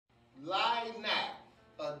lie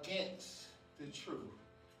not against the truth.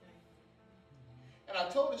 And I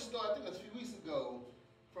told this story, I think it was a few weeks ago,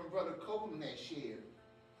 from Brother Copeland that shared.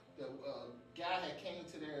 The guy had came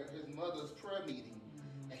to his mother's prayer meeting,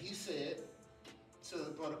 and he said to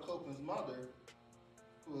Brother Copeland's mother,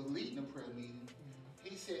 who was leading the prayer meeting,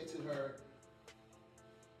 he said to her,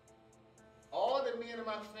 all the men in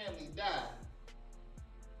my family died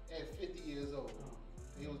at 50 years old.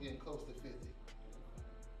 He was getting close to 50.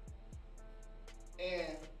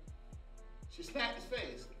 And she smacked his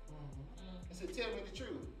face and said, tell me the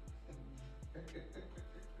truth.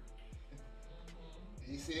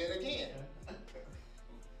 He said again.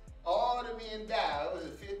 All the men died, was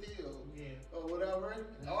it 50 or whatever?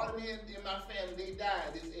 All the men in my family, they died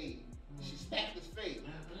at this age. She smacked his face.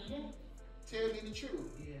 Tell me the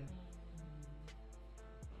truth.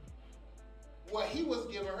 What he was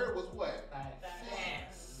giving her was what? Facts.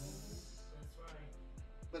 That's right.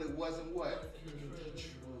 But it wasn't what? The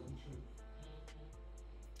truth.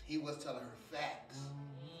 He was telling her facts.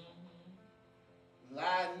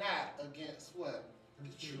 Lie not against what?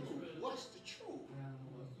 The truth. What's the truth?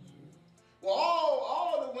 Well,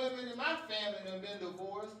 all the women in my family have been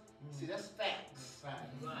divorced. See, that's facts. Right.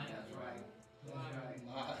 That's right. That's right.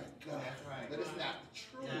 My God. That's right. But it's not the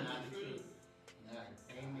truth. Not the truth.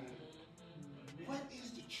 Amen. What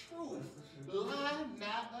is the truth? Lie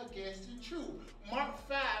not against the truth. Mark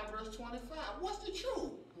 5, verse 25. What's the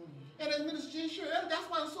truth? And as Minister Jen shared, that's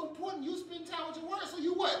why it's so important you spend time with your word. So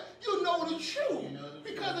you what? You know the truth.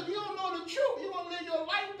 Because if you don't know the truth, you're going to live your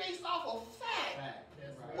life based off of fact.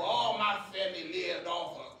 Right. Well, all my family lived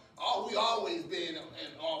off of, we always been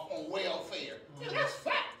off on welfare. Yeah, that's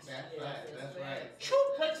facts. That's right. That's right.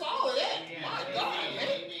 Truth breaks all of that. Yeah. My God, man.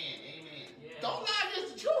 Amen. Yeah. Don't lie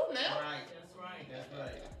against the truth now. Right. That's right. That's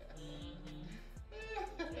right.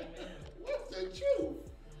 What's the truth?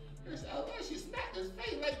 She smacked his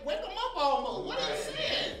face, like wake him up almost. What are you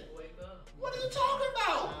saying? Wake up. What are you talking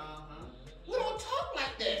about? We don't talk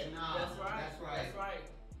like that. No. That's right. That's right. That's right.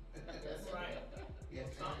 That's right. Yes.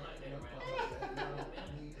 Talk like that, right?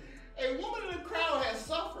 A woman in the crowd has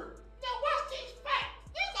suffered. Now watch these facts.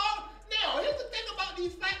 Now here's the thing about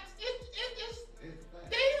these facts.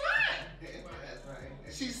 They ain't lying. That's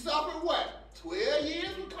right. She suffered what? 12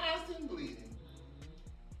 years with constant bleeding.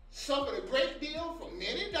 Suffered a great deal from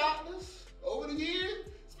many doctors over the years.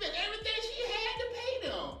 Spent everything she had to pay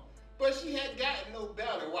them. But she had gotten no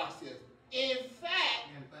better. Watch this. In fact,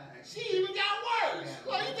 she even got worse. Yeah.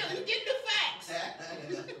 Well, you get the facts.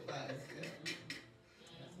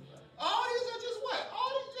 All these are just what?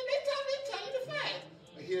 They tell you the fact.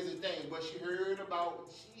 But here's the thing. But she heard about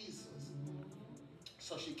Jesus.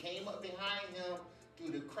 So she came up behind him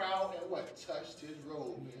through the crowd and what? Touched his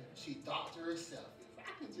robe. Yeah. She thought to herself, if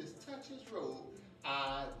I could just touch his robe,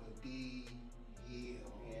 I would be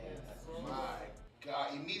healed. Yes. My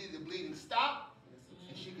God. Immediately the bleeding stopped.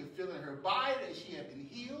 And she could feel in her body that she had been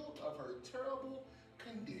healed of her terrible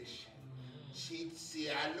condition. She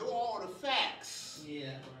said, I know all the facts.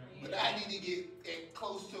 Yeah. But I need to get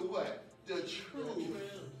close to what? The truth.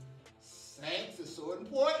 Saints is so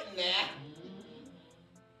important now.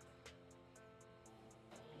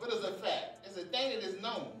 What is a fact? It's a thing that is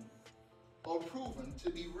known or proven to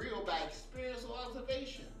be real by experience or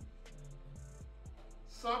observation.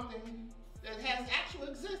 Something that has actual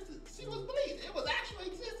existence. She was bleeding. It was actual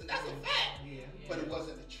existence. That's a fact. Yeah. But it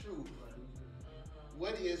wasn't the truth.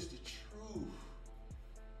 What is the truth?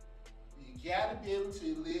 You got to be able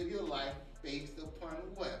to live your life based upon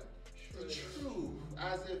what? The truth.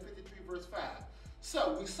 Isaiah 53 verse 5.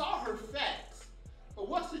 So we saw her facts. But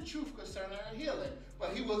what's the truth concerning her healing?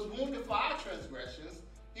 But he was wounded for our transgressions.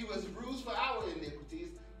 He was bruised for our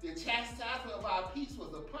iniquities. The chastisement of our peace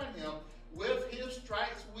was upon him. With his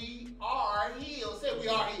stripes we are healed. Say we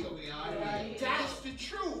are healed. We are healed. That's the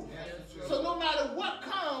truth. That's the truth. So no matter what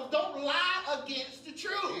comes, don't lie against the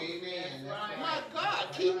truth. Amen. That's right. My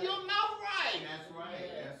God, keep your mouth right. That's right.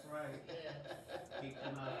 That's right. Keep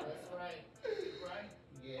your mouth That's right. right. Right.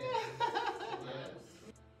 Yes.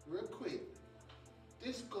 Real quick,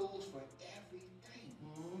 this goes for everything.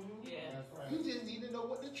 Yeah. That's right. You just need to know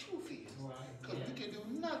what the truth is. Right. Because we can do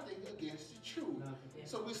nothing against the truth. Nothing.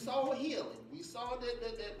 So we saw healing. We saw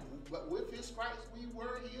that with his stripes we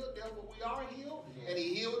were healed, therefore we are healed, and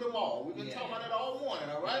he healed them all. We've been talking about that all morning,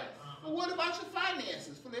 all right? But what about your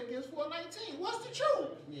finances? Philippians 4:19. What's the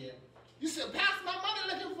truth? Yeah. You said, Pastor, my money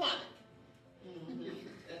looking funny.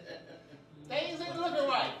 Things ain't looking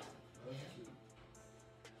right.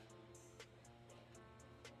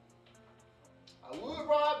 I would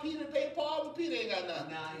rob Peter to pay Paul, but Peter ain't got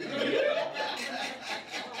nothing. Nah,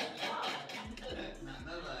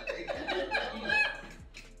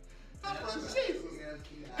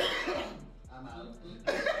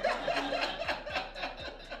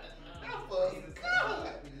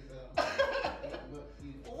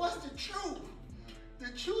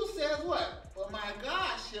 says what? But my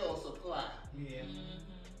God shall supply Yeah.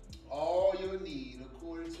 all your need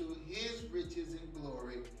according to his riches and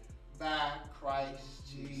glory by Christ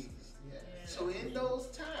Jesus. Yes. So in those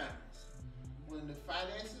times, when the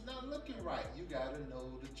finances not looking right, you gotta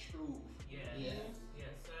know the truth. Yes. Yes. Yes,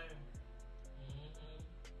 sir.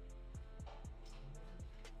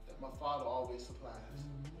 That my Father always supplies.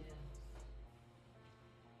 Yes.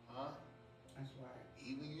 Huh? That's right.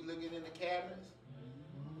 Even you looking in the cabinets,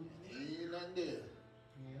 and there ain't nothing there.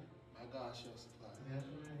 Yeah. My God shall supply. That's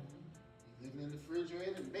right. You looking in the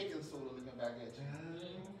refrigerator, and baking soda looking back at you.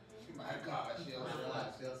 My God shall My supply.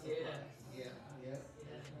 God shall supply. Yes. Yeah. Yeah. Yes.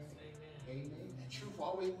 That's right. Amen. Amen. And truth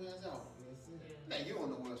always wins out. Yes, sir. Now you don't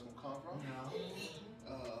know where it's gonna come from. No.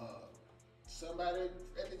 Somebody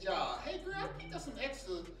at the job, hey girl, I picked up some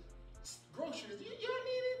extra groceries. You don't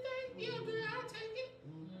need anything? Yeah, girl, I'll take it.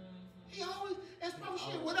 He always, that's probably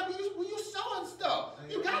shit. Whatever when you sowing stuff,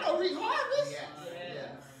 you gotta reharvest. Yes. Yes.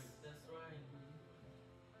 Yes. That's right.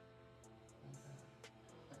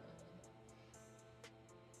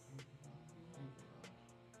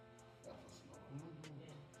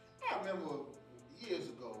 I remember years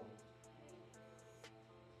ago,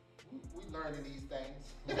 we learning these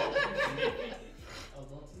things.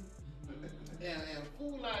 And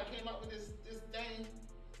Food Line came up with this thing.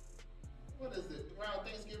 What is it? Around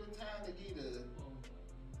Thanksgiving time, they give you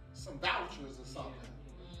some vouchers or something.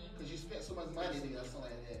 Because you spent so much money there or something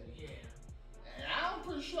like that. Yeah. And I'm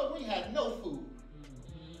pretty sure we had no food.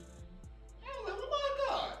 I was like, oh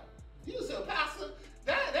my God. You said, Pastor,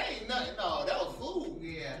 that ain't nothing. No, that was food.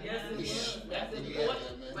 Yeah. Yes, it was. That's Yeah,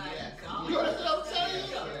 important. man. My Yes. God. You understand what I'm telling you?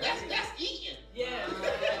 Yeah. That's eating. Yeah. Yes.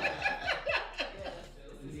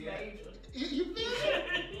 This is Yeah. major. You feel me?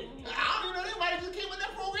 I don't even know, they might have just came with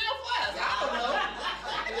that program for us. I don't know.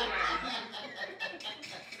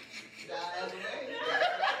 That's right.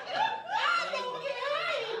 I don't care how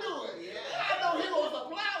he do it. Yeah. I know he gonna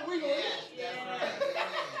supply, we gonna Yes, eat. that's right.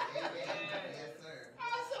 Amen. Yes, sir. I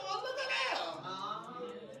said, well, look at that. Uh-huh.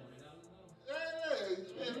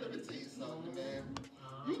 Man, let me tell you something, man.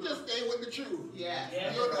 You just stay with the truth. Yes.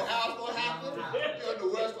 Yeah. You don't know how it's gonna happen. You don't know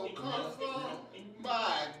where it's gonna come from.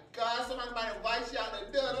 My God, somebody might invite you out to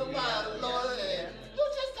dinner, my Lord, and you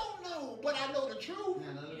just don't know. But I know the truth.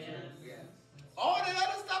 Now, another Yes. truth. Yes. All that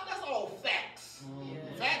other stuff, that's all facts. Yeah.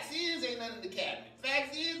 Facts is ain't nothing in the cabinet.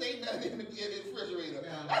 Facts is ain't nothing in the refrigerator.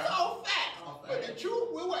 Yeah. That's all facts. All But the facts. truth,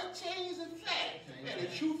 we're what? Change and fact. Change. And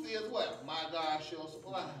the truth is what? My God shall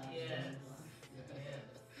supply. Yes.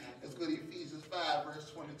 Let's go to Ephesians 5,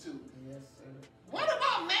 verse 22. Yes, sir. What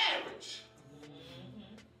about marriage?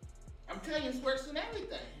 I'm telling you, it's worse than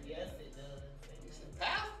everything. Yes, it does. He said,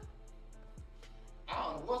 Pastor, I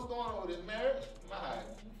don't know what's going on with this marriage. My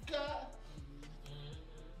God.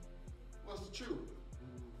 What's the truth?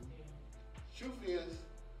 Truth is,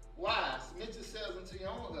 wives, submit yourselves unto your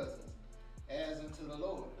own husbands, as unto the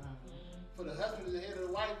Lord. For the husband is the head of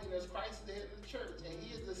the wife, and as Christ is the head of the church, and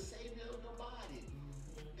he is the Savior of the body.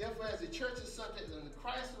 Therefore, as the church is subject unto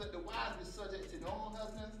Christ, let the wives be subject to their own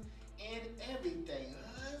husbands in everything.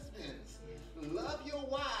 Husbands, love your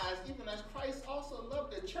wives, even as Christ also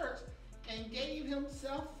loved the church and gave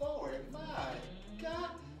himself for it. My God.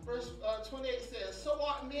 Verse 28 says, so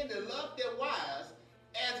ought men to love their wives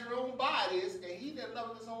as their own bodies, and he that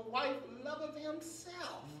loveth his own wife loveth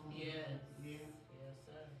himself. Yes. Yeah. Yes,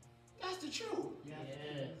 sir. That's the truth. Yes.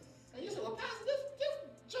 And you say, well, Pastor,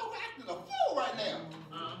 this Joe acting a fool right now.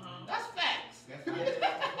 That's facts. That's right.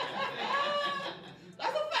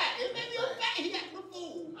 That's a fact. It may be a fact he acting a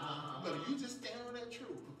fool. Uh-huh. But if you just stand on that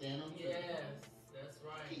truth, Stand on truth. Yes. That's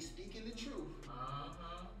right. he's speaking the truth.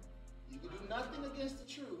 You can do Uh-huh. nothing against the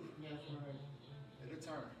truth. That's right. It'll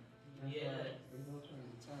turn. That's Yes. right. It's gonna turn.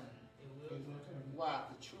 It'll turn. It It's will. gonna turn. Why?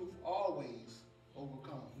 The truth always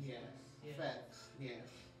overcomes. Yes. Yes. Facts. Yes.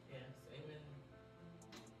 Yes. Amen.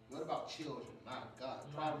 What about children? My God.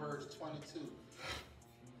 Proverbs 22.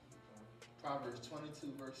 Proverbs 22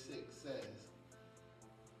 verse 6 says,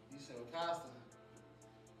 you say, well, Pastor,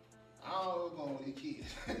 I don't know what's going on with these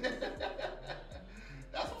kids.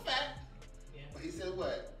 That's a fact. Yeah. But he said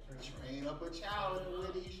what? Train up a child in the way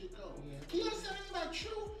that he should go. Yeah. Can you understand anything about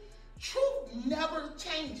truth? Truth never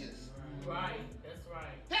changes. Right. That's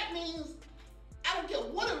right. That means I don't care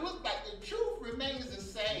what it looks like, the truth remains the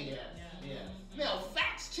same. Yes. Yes. Now,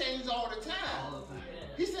 facts change all the time. All the time.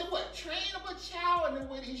 He said what? Train up a child in the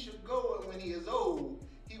way that he should go, and when he is old,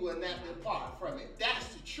 he will not depart from it. That's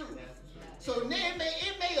the truth. That's the truth. So then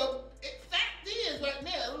fact is right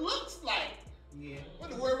now, it looks like, Yeah. what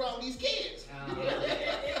the word around these kids?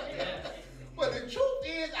 Yes. But the truth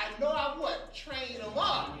is, I know I've what? Trained them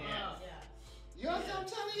up. Yeah. You know what I'm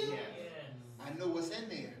telling you? Yes.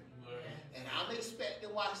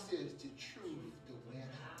 watch this. The truth, the win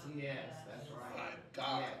out. Yes, that's right. My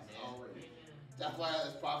God, Yes. already. That's why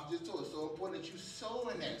this prophet just told us, so important that you sow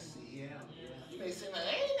in that seed. Yeah. You may say, like,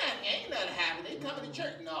 ain't nothing happening. They coming to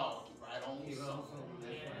church. No, keep right on Keep on sowing. sowing,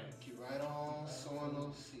 that's right. Keep right on sowing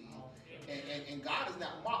those seeds. And God is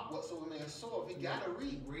not mocked whatsoever man sow. If he got to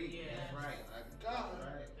reap. Read, that's right. My God. That's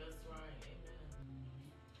right. That's right. Amen.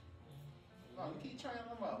 No, you keep trying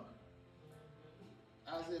them out.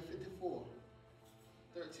 Isaiah 54,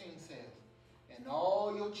 13 says, and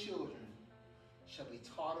all your children shall be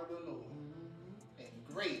taught of the Lord, and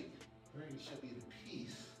great shall be the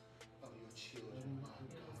peace of your children. My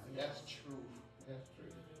God, that's truth, That's true.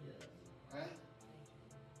 Yes. right?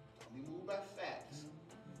 Don't be moved by facts.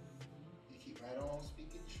 You keep right on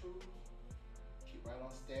speaking truth. Keep right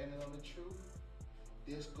on standing on the truth.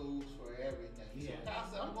 This goes for everything. Yeah. So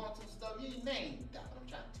Pastor, I'm going through stuff you ain't named, that what I'm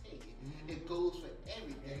trying to tell you. It goes for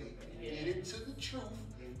everything. Yeah. Get into the truth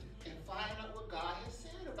and find out what God has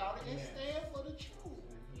said about it and Yeah. stand for the truth.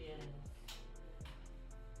 Yeah.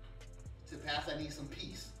 To pass, I need some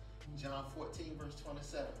peace. John 14, verse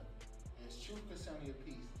 27. There's truth concerning your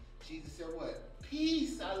peace. Jesus said what?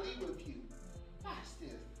 Peace I leave with you. Watch this.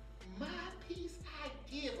 My peace I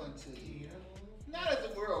give unto you. Not as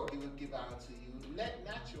the world give unto you. Let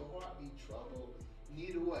not your heart be troubled.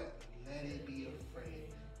 Neither what? Let it be afraid.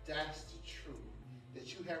 That's the truth.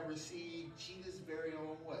 That you have received Jesus' very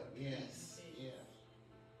own what? Peace. Yes.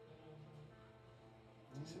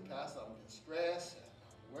 You say, Pastor, I'm stressed, and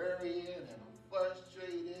I'm worrying, and I'm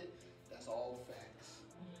frustrated. That's all facts.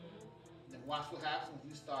 Then watch what happens when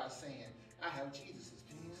you start saying, I have Jesus'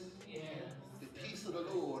 peace. Yeah. The peace of the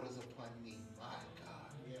Lord is upon me. My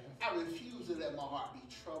God. Yes. I refuse to let my heart be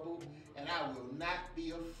troubled, and I will not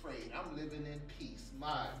be afraid. I'm living in peace.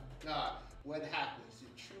 My God. What happens?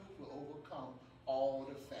 The truth will overcome all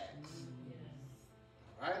the facts.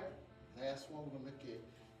 All right? Last one, we're going to look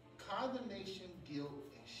at condemnation, guilt,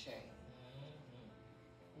 and shame.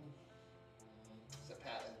 So,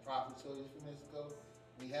 Pat, the prophet told you a few minutes ago,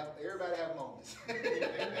 everybody have moments.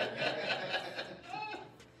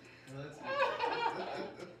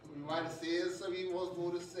 We might have said something he wasn't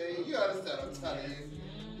going to say. You understand what I'm telling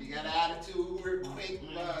you. You got an attitude real quick.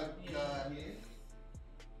 My God.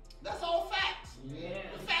 That's all facts. Yeah.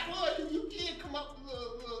 The fact was, you can't come up with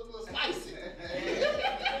a little spicy.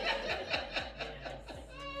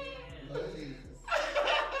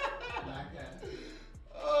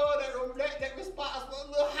 Oh, that response was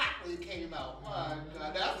a little hot when it came out. My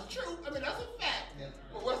God, that's the truth. I mean, that's a fact.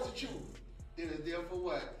 But what's the truth? There is therefore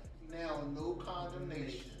what? Now no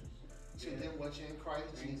condemnation to them which are in Christ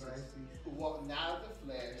Jesus, who walk not of the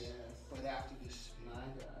flesh, but after the Spirit. My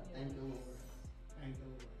God. Thank you, Lord. Thank you,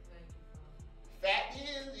 Lord. Fact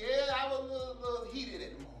is, yeah, I was a little heated at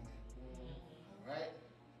the moment. All right?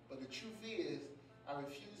 But the truth is, I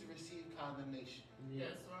refuse to receive condemnation,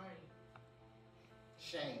 That's right.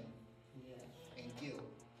 shame, Yes. and guilt.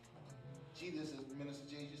 Jesus, as Minister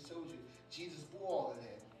J just told you, Jesus bore all of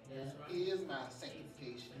that. Yes. He is my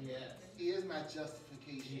sanctification. Yes. He is my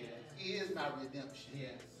justification. Yes. He is my redemption.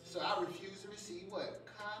 Yes. So I refuse to receive what?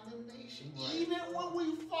 Condemnation. Right. Even when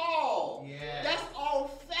we fall. Yes. That's all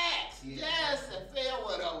facts. Yes. Yes, and fail,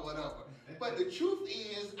 whatever. But the truth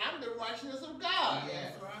is, I'm the righteousness of God.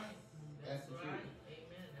 Yes. That's right. That's That's the right. truth.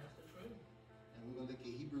 Amen. That's the truth. And we're going to look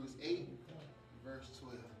at Hebrews 8, verse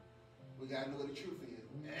 12. We got to know what the truth is.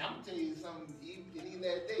 And I'm going to tell you something, in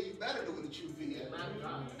that day, you better know what the truth is. My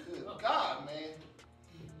God. Good God, man.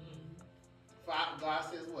 God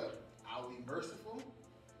says what? I will be merciful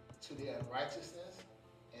to their unrighteousness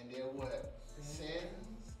and their what?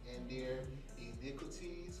 Sins and their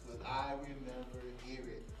iniquities will I remember, hear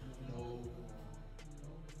it no more.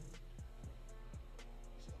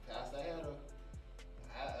 So, Pastor,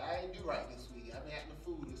 I didn't do right this week. I've been acting a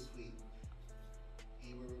fool this week.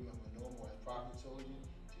 He will remember no more. As prophet told you,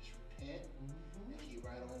 just repent and keep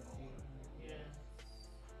right on going. Yeah.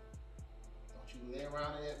 Don't you lay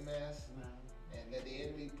around in that mess and let the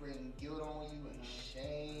enemy bring guilt on you and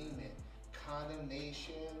shame and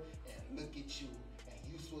condemnation and look at you and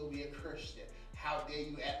you supposed to be a Christian. How dare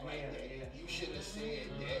you act like that? You shouldn't have said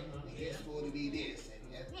that. And you're supposed to be this and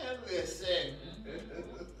that. Man, listen.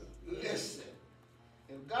 Listen.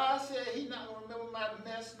 If God said he's not going to remember my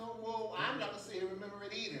mess no more, I'm not going to say he'll remember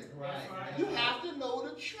it either. Right. You have to know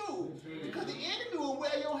the truth. Because the enemy will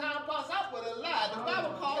wear your hind parts out with a lie. The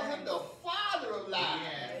Bible calls him the father of lies.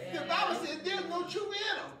 Yes. The Bible says there's no truth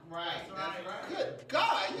in him. Right. That's right. Good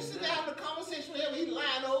God. You sit down having a conversation with him, he's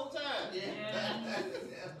lying the whole time. Yeah.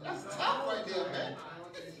 That's tough right there, man.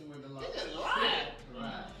 He just lying.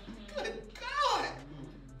 Right. Good God.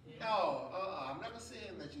 No, I'm never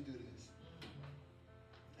saying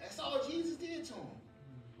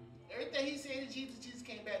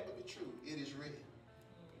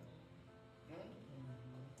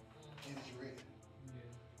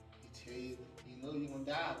you're going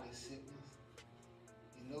to die of this sickness.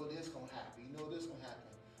 You know this going to happen. You know this going to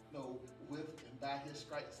happen. No, with and by his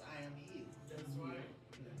stripes I am healed. That's right.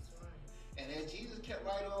 That's right. And as Jesus kept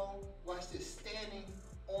right on, watch this, standing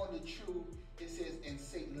on the truth, it says, and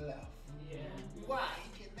Satan left. Yeah. Why?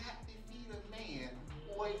 He cannot defeat a man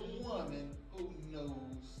or a woman who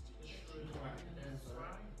knows the truth. That's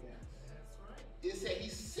right. Yes. That's right. It said he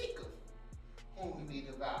seeketh whom he may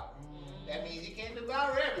devour. That means he can't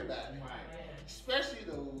devour everybody. Right. Yeah. Especially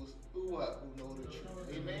those who what? Who know the truth.